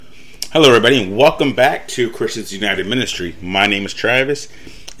Hello, everybody, and welcome back to Christians United Ministry. My name is Travis,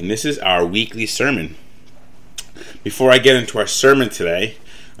 and this is our weekly sermon. Before I get into our sermon today,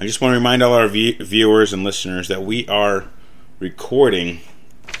 I just want to remind all our viewers and listeners that we are recording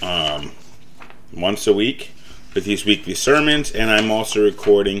once a week with these weekly sermons, and I'm also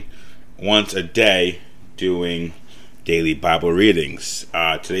recording once a day doing daily Bible readings.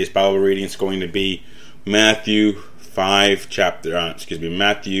 Today's Bible reading is going to be Matthew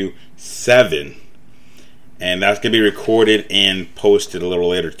 7, and that's going to be recorded and posted a little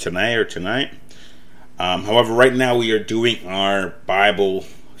later tonight. However, right now we are doing our Bible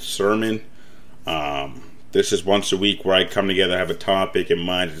sermon. This is once a week where I come together, have a topic in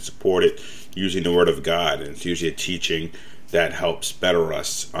mind and support it using the Word of God, and it's usually a teaching that helps better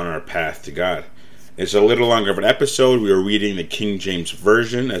us on our path to God. It's a little longer of an episode. We are reading the King James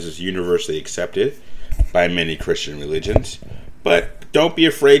Version, as is universally accepted by many Christian religions. But don't be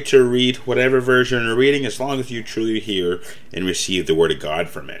afraid to read whatever version you're reading, as long as you truly hear and receive the Word of God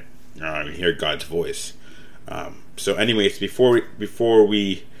from it. Hear God's voice. So anyways, before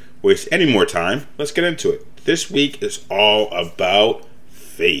we waste any more time, let's get into it. This week is all about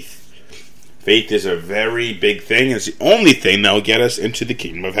faith. Faith is a very big thing. It's the only thing that will get us into the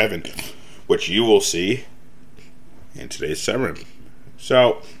kingdom of heaven, which you will see in today's sermon.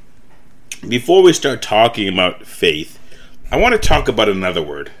 So, before we start talking about faith, I want to talk about another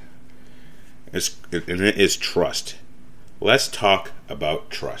word, and it is trust. Let's talk about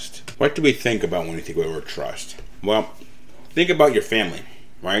trust. What do we think about when we think about the word trust? Well, think about your family,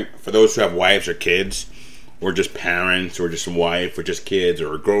 right? For those who have wives or kids, or just parents, or just a wife, or just kids,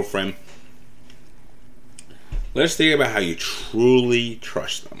 or a girlfriend. Let's think about how you truly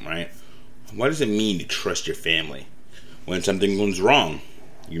trust them, right? What does it mean to trust your family? When something goes wrong,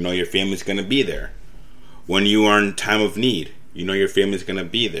 you know your family's going to be there. When you are in time of need, you know your family's going to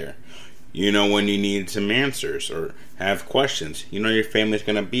be there. You know when you need some answers or have questions, you know your family's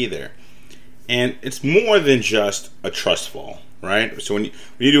going to be there. And it's more than just a trust fall, right? So when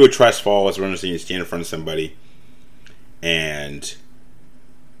you do a trust fall, as we're going to say, you stand in front of somebody and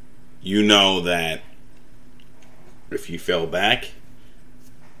you know that if you fell back,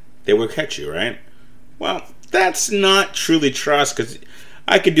 they will catch you, right? Well, that's not truly trust, because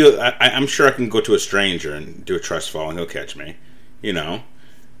I could do it. I'm sure I can go to a stranger and do a trust fall and he'll catch me. You know.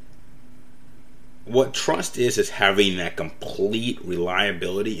 What trust is having that complete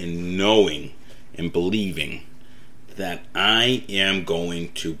reliability and knowing and believing that I am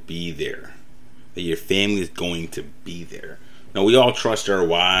going to be there. That your family is going to be there. Now, we all trust our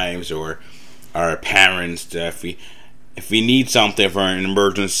wives or our parents to, if we need something for an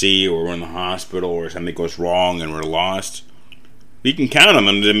emergency, or we're in the hospital, or something goes wrong and we're lost, we can count on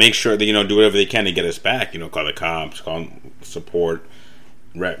them to make sure that, do whatever they can to get us back. Call the cops, call support,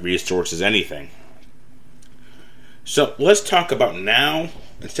 resources, anything. So let's talk about now,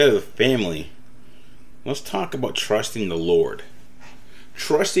 instead of the family, let's talk about trusting the Lord.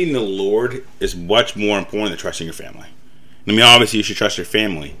 Trusting the Lord is much more important than trusting your family. Obviously you should trust your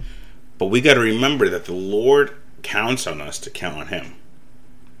family, but we got to remember that the Lord counts on us to count on Him.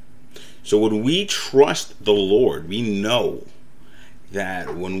 So when we trust the Lord, we know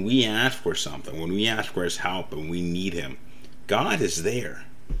that when we ask for something, when we ask for His help and we need Him, God is there.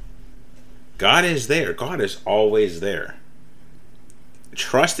 God is there. God is always there.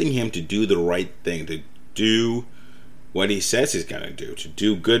 Trusting Him to do the right thing, to do what He says He's going to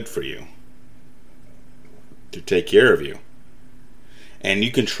do good for you, to take care of you. And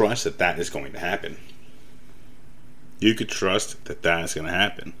you can trust that that is going to happen. You could trust that that is going to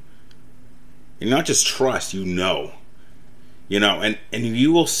happen. And not just trust, know. And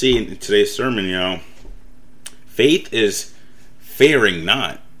you will see in today's sermon, faith is fearing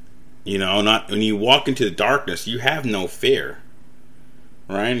not. Not when you walk into the darkness, you have no fear.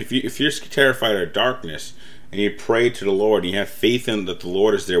 Right? If you're terrified of darkness and you pray to the Lord and you have faith in that the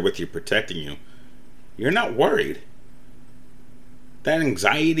Lord is there with you, protecting you, you're not worried. That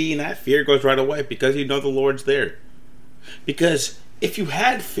anxiety and that fear goes right away because you know the Lord's there. Because if you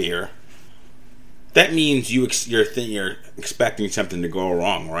had fear, that means you're expecting something to go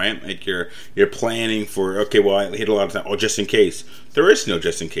wrong, right? Like you're planning for, okay, well, I hit a lot of time. Oh, just in case. There is no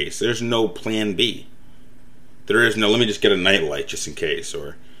just in case. There's no plan B. There is no, let me just get a nightlight just in case.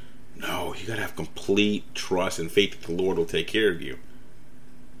 Or, no, you got to have complete trust and faith that the Lord will take care of you.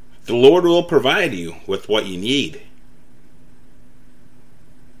 The Lord will provide you with what you need.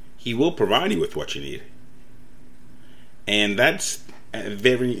 He will provide you with what you need. And that's a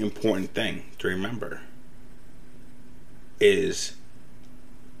very important thing to remember. Is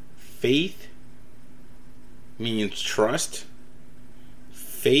faith means trust.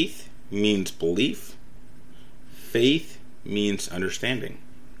 Faith means belief. Faith means understanding.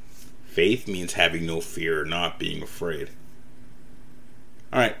 Faith means having no fear or not being afraid.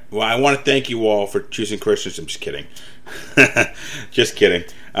 All right. Well, I want to thank you all for choosing Christians. I'm just kidding. Just kidding.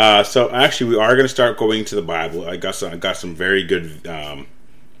 So actually, we are going to start going to the Bible. I got some very good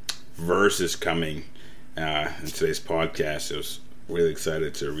verses coming in today's podcast. I was really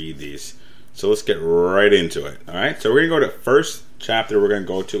excited to read these. So let's get right into it. All right. So we're going to go to first chapter. We're going to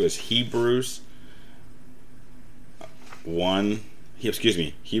go to is Hebrews 11.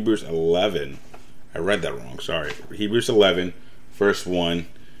 I read that wrong. Sorry. Hebrews 11. Verse 1,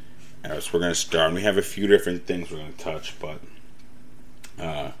 so we're going to start. And we have a few different things we're going to touch, but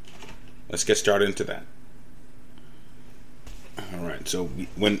let's get started into that. All right. So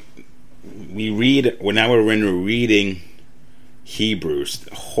when we're reading Hebrews,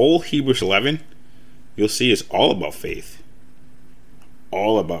 the whole Hebrews 11, you'll see is all about faith.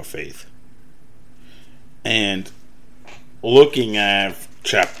 All about faith. And looking at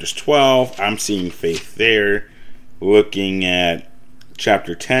chapters 12, I'm seeing faith there. Looking at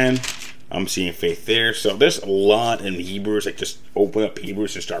chapter 10, I'm seeing faith there. So there's a lot in Hebrews. Like, just open up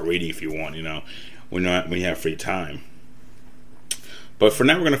Hebrews and start reading if you want, when you have free time. But for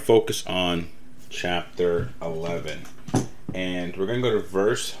now, we're going to focus on chapter 11. And we're going to go to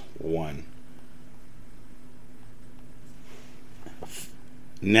verse 1.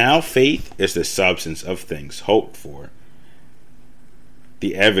 Now faith is the substance of things hoped for,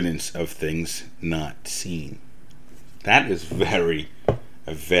 the evidence of things not seen. That is a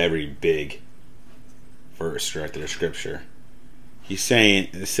very big verse right there, scripture. He's saying,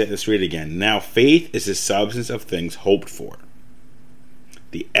 let's read it again. Now faith is the substance of things hoped for,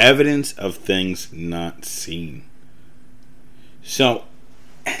 the evidence of things not seen. So,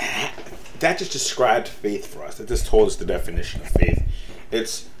 that just described faith for us. That just told us the definition of faith.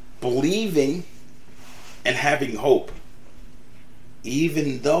 It's believing and having hope,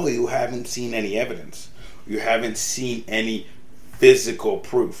 even though you haven't seen any evidence. You haven't seen any physical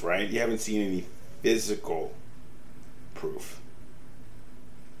proof, right? You haven't seen any physical proof.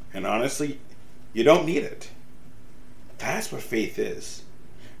 And honestly, you don't need it. That's what faith is.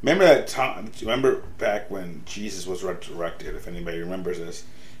 Remember back when Jesus was resurrected, if anybody remembers this,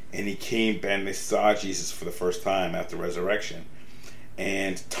 and he came and they saw Jesus for the first time after resurrection.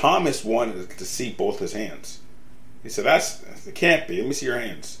 And Thomas wanted to see both his hands. He said, it can't be. Let me see your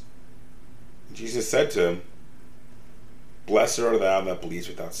hands. Jesus said to him, blessed art thou that believes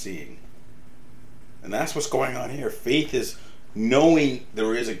without seeing. And that's what's going on here. Faith is knowing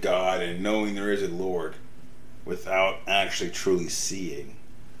there is a God and knowing there is a Lord without actually truly seeing.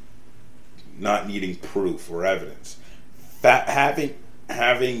 Not needing proof or evidence. Having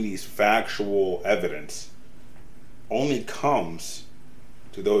these factual evidence only comes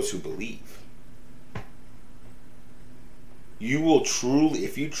to those who believe. You will truly,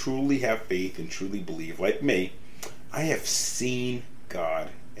 if you truly have faith and truly believe, like me, I have seen God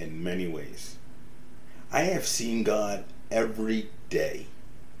in many ways. I have seen God every day.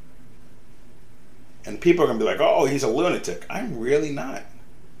 And people are going to be like, oh, he's a lunatic. I'm really not.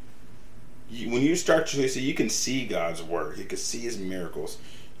 When you start to see, you can see God's work. You can see his miracles.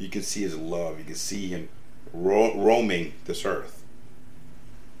 You can see his love. You can see him roaming this earth.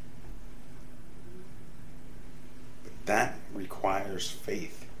 That requires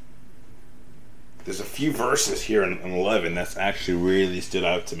faith. There's a few verses here in 11 that's actually really stood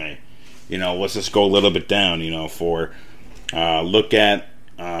out to me. Let's just go a little bit down. Look at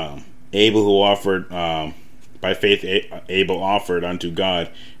Abel, who offered by faith. Abel offered unto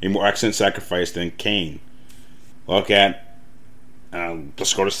God a more excellent sacrifice than Cain. Look at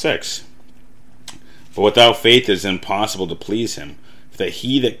let's go to 6. But without faith it is impossible to please him. That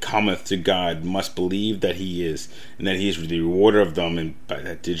he that cometh to God must believe that he is, and that he is the rewarder of them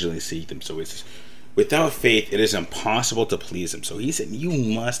that diligently seek him. So it says, without faith, it is impossible to please him. So he said, you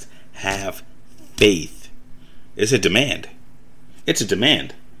must have faith. It's a demand. It's a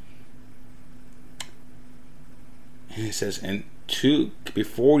demand. And it says,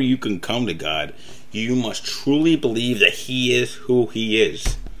 before you can come to God, you must truly believe that he is who he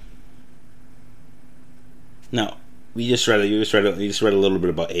is. Now, you just read a little bit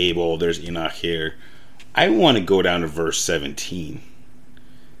about Abel. There's Enoch here. I want to go down to verse 17.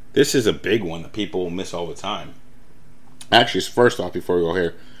 This is a big one that people miss all the time. Actually, first off, before we go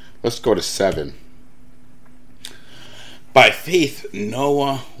here, let's go to 7. By faith,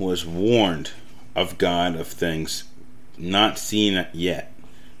 Noah was warned of God of things not seen yet,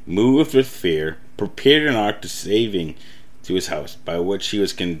 moved with fear, prepared an ark to saving to his house, by which he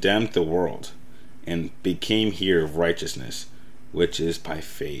was condemned to the world, and became heir of righteousness, which is by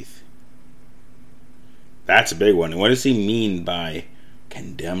faith. That's a big one. And what does he mean by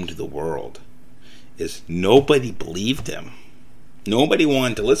condemned the world? Is nobody believed him. Nobody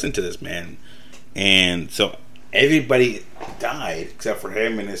wanted to listen to this man. And so everybody died except for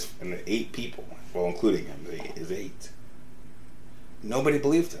him and the 8 people. Well, including him, his 8. Nobody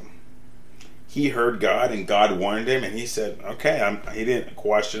believed him. He heard God, and God warned him, and he said, okay, he didn't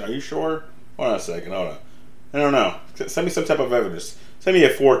question, are you sure? Hold on a second, hold on. I don't know. Send me some type of evidence. Send me a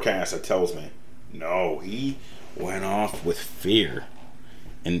forecast that tells me. No, he went off with fear.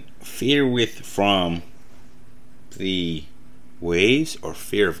 And fear from the ways or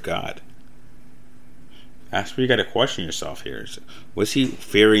fear of God? That's where you got to question yourself here. Was he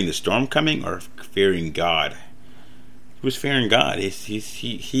fearing the storm coming or fearing God? He was fearing God.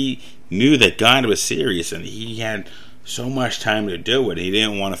 He knew that God was serious and he had so much time to do it. He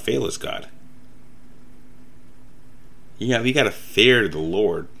didn't want to fail his God. We got to fear the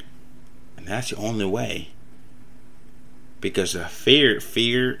Lord, and that's the only way. Because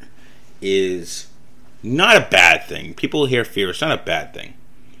fear is not a bad thing. People hear fear; it's not a bad thing.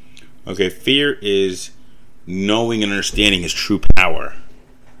 Okay, fear is knowing and understanding his true power.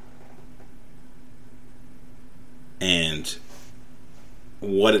 And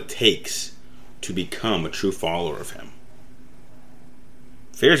what it takes to become a true follower of him.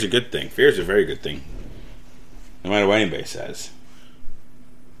 Fear is a good thing. Fear is a very good thing. No matter what anybody says.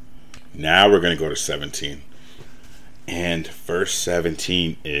 Now we're going to go to 17. And verse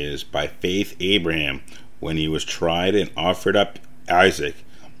 17 is, by faith Abraham, when he was tried and offered up Isaac,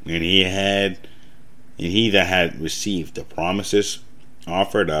 and he that had received the promises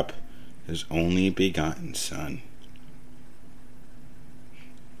offered up his only begotten son.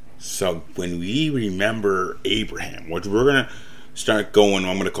 So when we remember Abraham, what we're going to start going,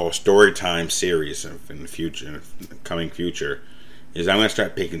 I'm going to call a story time series in the coming future, is I'm going to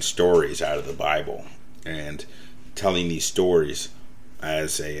start picking stories out of the Bible and telling these stories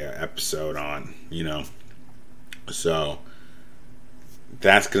as a episode on, So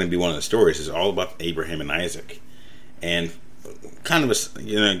that's going to be one of the stories. It's all about Abraham and Isaac, and kind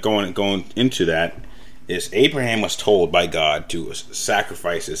of going into that. Is Abraham was told by God to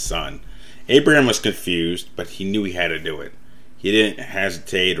sacrifice his son. Abraham was confused, but he knew he had to do it. He didn't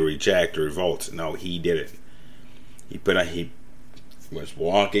hesitate or reject or revolt. No, he did it. He was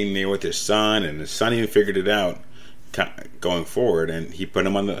walking there with his son, and his son even figured it out going forward, and he put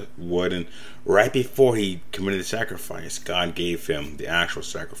him on the wood, and right before he committed the sacrifice, God gave him the actual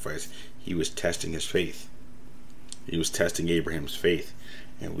sacrifice. He was testing his faith. He was testing Abraham's faith.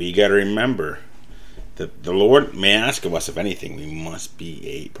 And we got to remember that the Lord may ask of us of anything. We must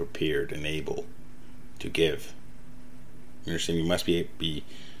be prepared and able to give. You understand? We must be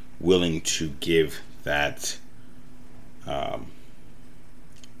willing to give that of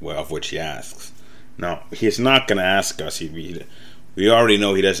which he asks. Now, he's not going to ask us. We already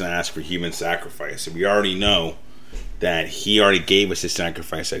know he doesn't ask for human sacrifice. We already know that he already gave us the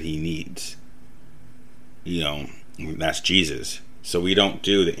sacrifice that he needs. That's Jesus. So we don't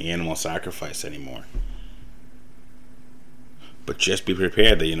do the animal sacrifice anymore. But just be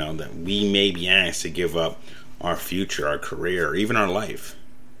prepared that, that we may be asked to give up our future, our career, or even our life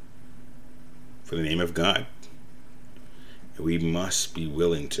for the name of God. And we must be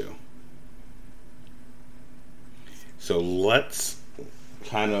willing to. So let's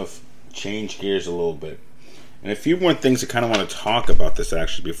kind of change gears a little bit. And a few more things I kind of want to talk about this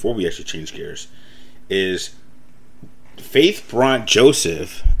actually before we actually change gears is faith brought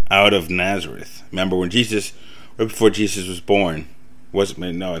Joseph out of Nazareth. Remember when right before Jesus was born, I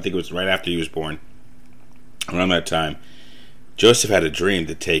think it was right after he was born, around that time, Joseph had a dream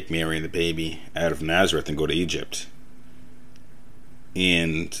to take Mary and the baby out of Nazareth and go to Egypt.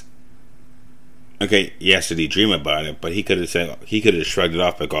 And yes, did he dream about it? But he could have shrugged it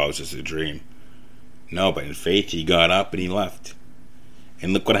off like, oh, it was just a dream. No, but in faith, he got up and he left.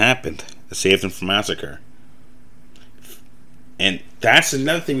 And look what happened. It saved him from massacre. And that's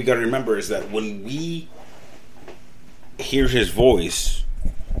another thing we got to remember is that when we hear his voice,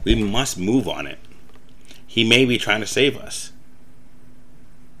 we must move on it. He may be trying to save us.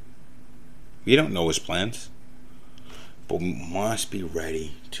 We don't know his plans. But we must be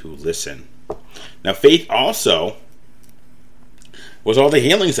ready to listen. Now, faith also was all the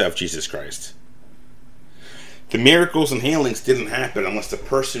healings of Jesus Christ. The miracles and healings didn't happen unless the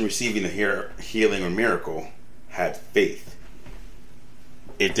person receiving the healing or miracle had faith.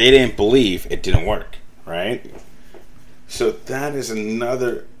 If they didn't believe, it didn't work, right? So that is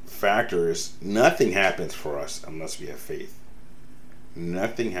another factor, is nothing happens for us unless we have faith.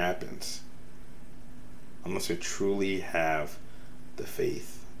 Nothing happens unless we truly have the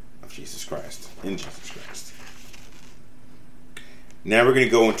faith of Jesus Christ. In Jesus Christ. Now we're going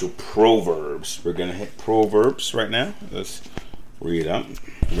to go into Proverbs. We're going to hit Proverbs right now. Let's read up.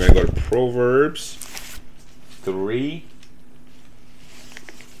 We're going to go to Proverbs 3.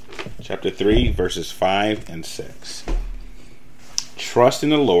 Chapter 3, verses 5 and 6. Trust in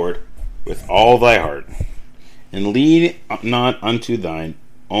the Lord with all thy heart, and lean not unto thine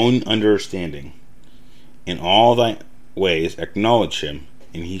own understanding. In all thy ways acknowledge him,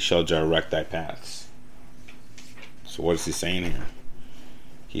 and he shall direct thy paths. So what is he saying here?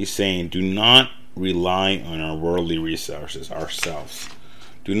 He's saying, do not rely on our worldly resources, ourselves.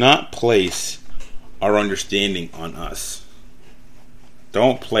 Do not place our understanding on us.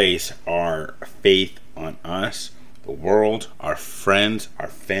 Don't place our faith on us, the world, our friends, our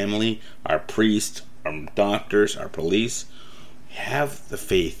family, our priests, our doctors, our police. Have the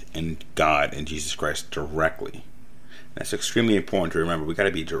faith in God and Jesus Christ directly. That's extremely important to remember. We got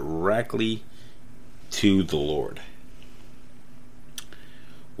to be directly to the Lord.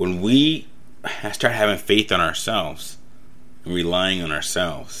 When we start having faith on ourselves and relying on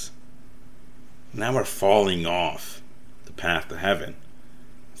ourselves, now we're falling off the path to heaven.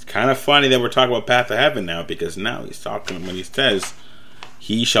 It's kind of funny that we're talking about path to heaven now, because now he's talking, when he says,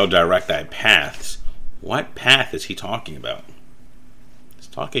 he shall direct thy paths. What path is he talking about? He's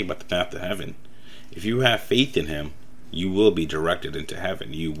talking about the path to heaven. If you have faith in him, you will be directed into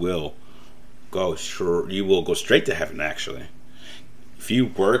heaven. You will go straight to heaven, actually. If you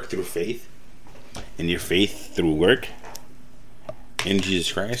work through faith, and your faith through work in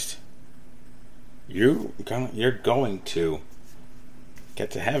Jesus Christ, you're going to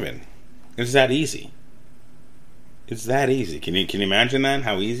get to heaven. It's that easy. It's that easy. Can you imagine that?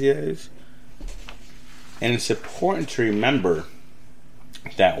 How easy it is? And it's important to remember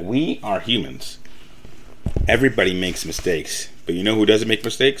that we are humans. Everybody makes mistakes. But you know who doesn't make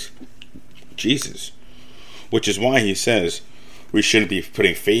mistakes? Jesus. Which is why he says we shouldn't be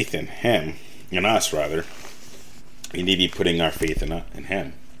putting faith in him, in us rather. We need to be putting our faith in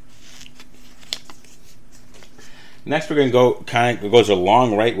him. Next we're going to go, it goes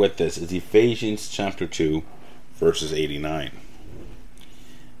along right with this, is Ephesians chapter 2, verses 8 and 9.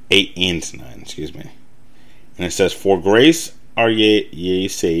 And it says, for grace are ye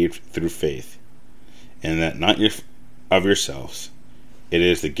saved through faith, and that not of yourselves. It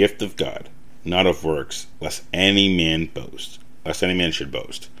is the gift of God, not of works, lest any man should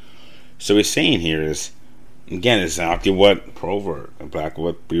boast. So he's saying here is, again, exactly what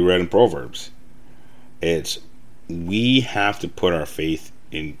we read in Proverbs. It's, we have to put our faith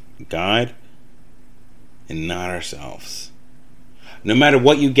in God and not ourselves. No matter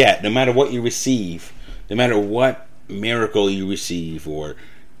what you get, no matter what you receive, no matter what miracle you receive or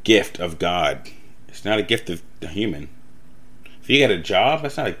gift of God, it's not a gift of the human. If you get a job,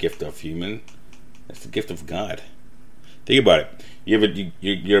 that's not a gift of human. That's the gift of God. Think about it.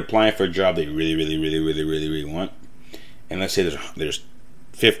 You're applying for a job that you really want, and let's say there's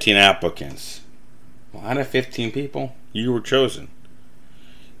 15 applicants. Well, out of 15 people, you were chosen.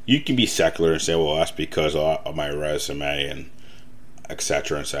 You can be secular and say, well, that's because of my resume and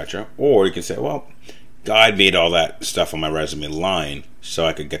etc. Or you can say, well, God made all that stuff on my resume line so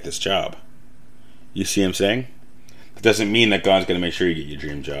I could get this job. You see what I'm saying? It doesn't mean that God's going to make sure you get your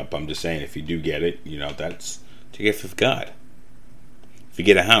dream job. I'm just saying, if you do get it, that's the gift of God. If you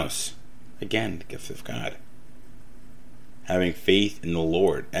get a house, again, the gift of God. Having faith in the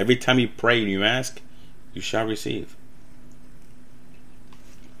Lord. Every time you pray and you ask, you shall receive.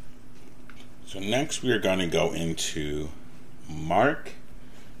 So next we are going to go into Mark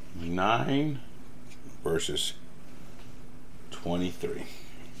 9, verses 23.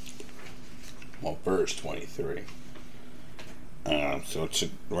 Well, verse 23.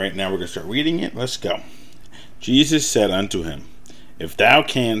 Right now we're going to start reading it. Let's go. Jesus said unto him, if thou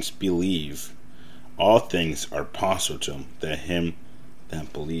canst believe, all things are possible to him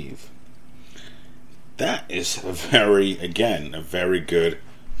that believe. That is a very good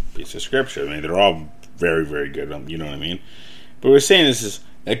piece of scripture. I mean, they're all very, very good. You know what I mean? But what we're saying is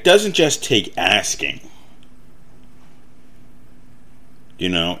it doesn't just take asking.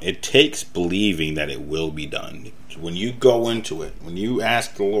 It takes believing that it will be done. When you go into it, when you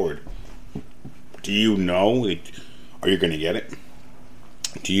ask the Lord, do you know? Are you going to get it?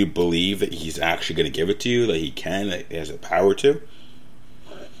 Do you believe that he's actually going to give it to you? That he can? That he has the power to?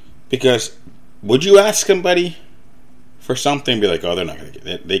 Because would you ask somebody for something and be like, oh, they're not going to get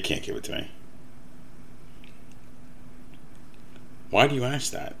it. They can't give it to me. Why do you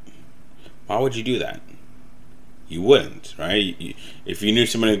ask that? Why would you do that? You wouldn't, right? If you knew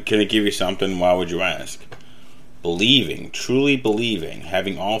somebody couldn't give you something, why would you ask? believing, truly believing,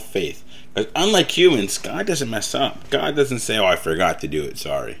 having all faith. Because unlike humans, God doesn't mess up. God doesn't say, "Oh, I forgot to do it.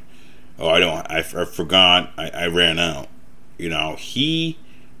 Sorry. Oh, I forgot. I ran out." He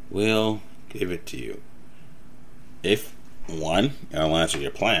will give it to you. If one, it'll answer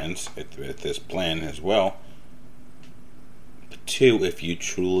your plans with this plan as well. But two, if you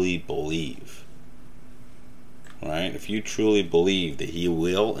truly believe, right? If you truly believe that He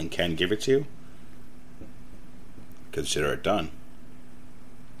will and can give it to you, consider it done.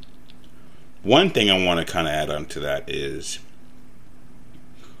 One thing I want to kind of add on to that is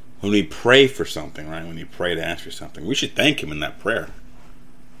when we pray for something, right? When you pray to ask for something, we should thank Him in that prayer.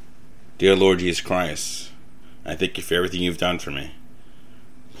 Dear Lord Jesus Christ, I thank You for everything You've done for me.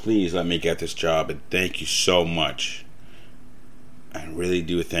 Please let me get this job, and thank You so much. I really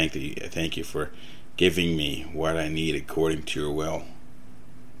do thank You for giving me what I need according to Your will.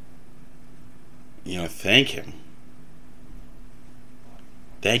 Thank Him.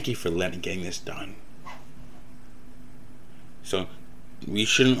 Thank You for getting this done. So we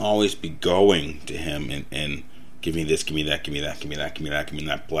shouldn't always be going to Him and give me this, give me that, give me that, give me that, give me that, give me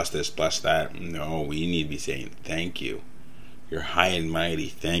that, bless this, bless that. No, we need to be saying, thank You. You're high and mighty.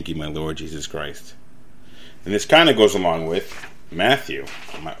 Thank You, my Lord Jesus Christ. And this kind of goes along with Matthew.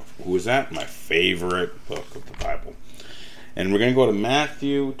 Who is that? My favorite book of the Bible. And we're going to go to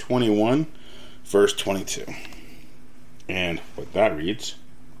Matthew 21, verse 22. And what that reads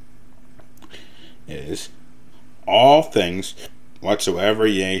is, all things whatsoever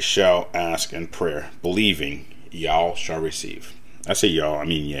ye shall ask in prayer, believing, y'all shall receive. I say y'all, I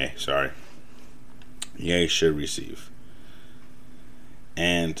mean yea, sorry. Ye should receive.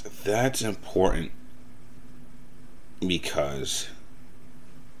 And that's important because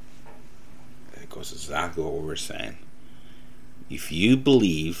it goes exactly what we're saying. If you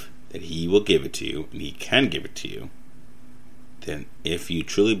believe that He will give it to you, and He can give it to you, then if you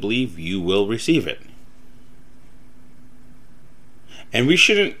truly believe, you will receive it. And we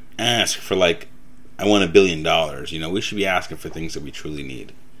shouldn't ask for I want $1 billion. We should be asking for things that we truly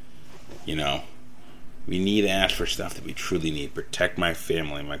need. We need to ask for stuff that we truly need. Protect my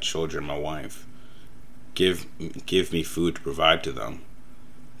family, my children, my wife. Give me food to provide to them.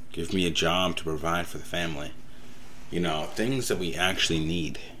 Give me a job to provide for the family. Things that we actually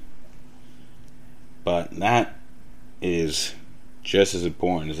need. But that is just as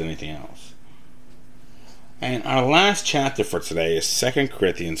important as anything else. And our last chapter for today is 2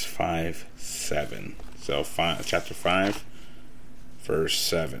 Corinthians 5:7. So chapter 5, verse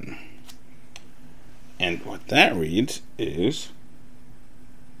 7. And what that reads is,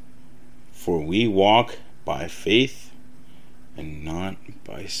 for we walk by faith and not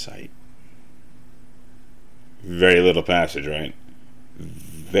by sight. Very little passage, right?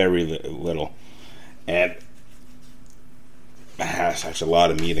 Very little. And it has such a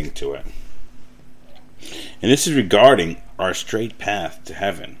lot of meaning to it. And this is regarding our straight path to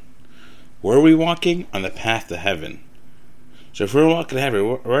heaven. Where are we walking? On the path to heaven. So if we're walking to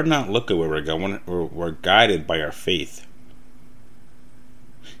heaven, we're not looking where we're going. We're guided by our faith.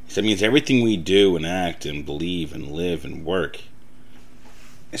 So that means everything we do and act and believe and live and work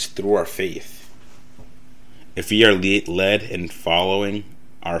is through our faith. If we are led in following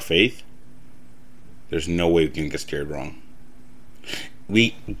our faith, there's no way we can get steered wrong.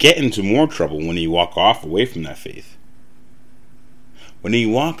 We get into more trouble when we walk away from that faith. When we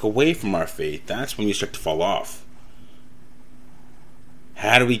walk away from our faith, that's when we start to fall off.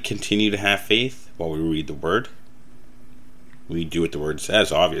 How do we continue to have faith? Well, we read the Word. We do what the Word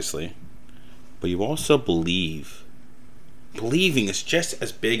says, obviously. But you also believe. Believing is just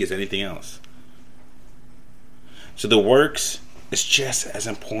as big as anything else. So the works is just as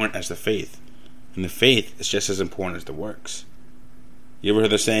important as the faith. And the faith is just as important as the works. You ever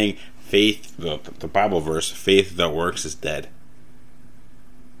heard the saying, faith, the Bible verse, faith without works is dead?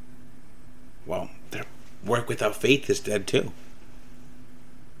 Well, work without faith is dead too.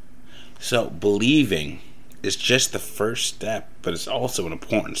 So believing is just the first step, but it's also an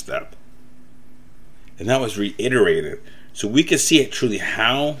important step. And that was reiterated so we can see it truly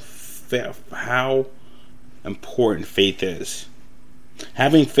how important faith is.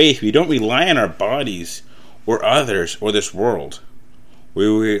 Having faith, we don't rely on our bodies or others or this world. We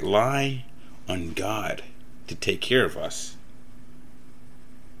rely on God to take care of us.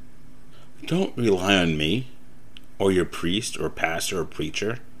 Don't rely on me or your priest or pastor or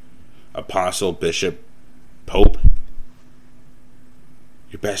preacher, apostle, bishop, pope,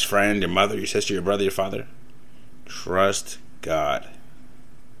 your best friend, your mother, your sister, your brother, your father. Trust God.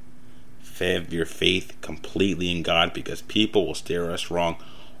 Have your faith completely in God, because people will steer us wrong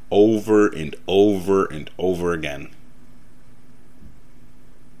over and over and over again.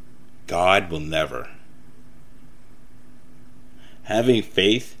 God will never. Having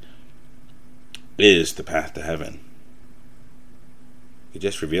faith is the path to heaven. He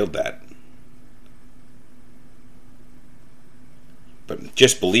just revealed that. But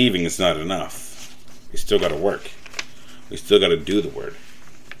just believing is not enough. We still got to work. We still got to do the word.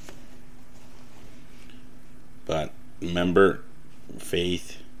 But remember,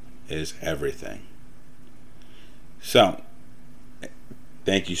 faith is everything. So,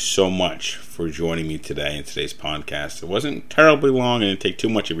 thank you so much for joining me today in today's podcast. It wasn't terribly long and didn't take too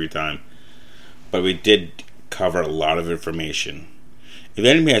much of your time, but we did cover a lot of information. If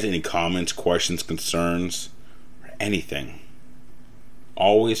anybody has any comments, questions, concerns, or anything,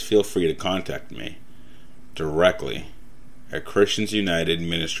 always feel free to contact me directly at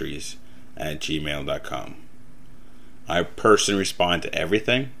ChristiansUnitedMinistries@gmail.com. I personally respond to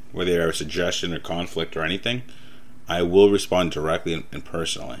everything, whether you have a suggestion or conflict or anything. I will respond directly and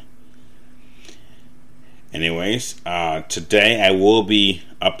personally. Anyways, today I will be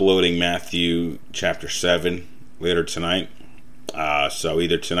uploading Matthew chapter 7 later tonight. So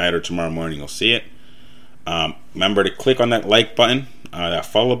either tonight or tomorrow morning you'll see it. Remember to click on that like button, that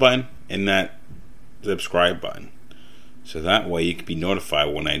follow button, and that subscribe button. So that way you can be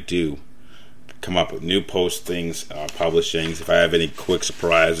notified when I do come up with new postings, publishings. If I have any quick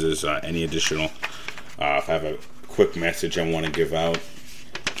surprises, any additional, if I have a quick message I want to give out,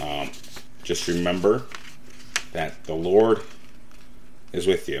 just remember that the Lord is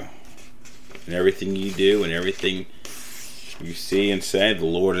with you. In everything you do and everything you see and say, the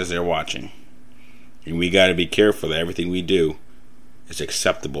Lord is there watching. And we got to be careful that everything we do is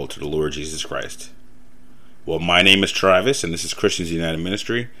acceptable to the Lord Jesus Christ. Well, my name is Travis, and this is Christians United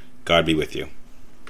Ministry. God be with you.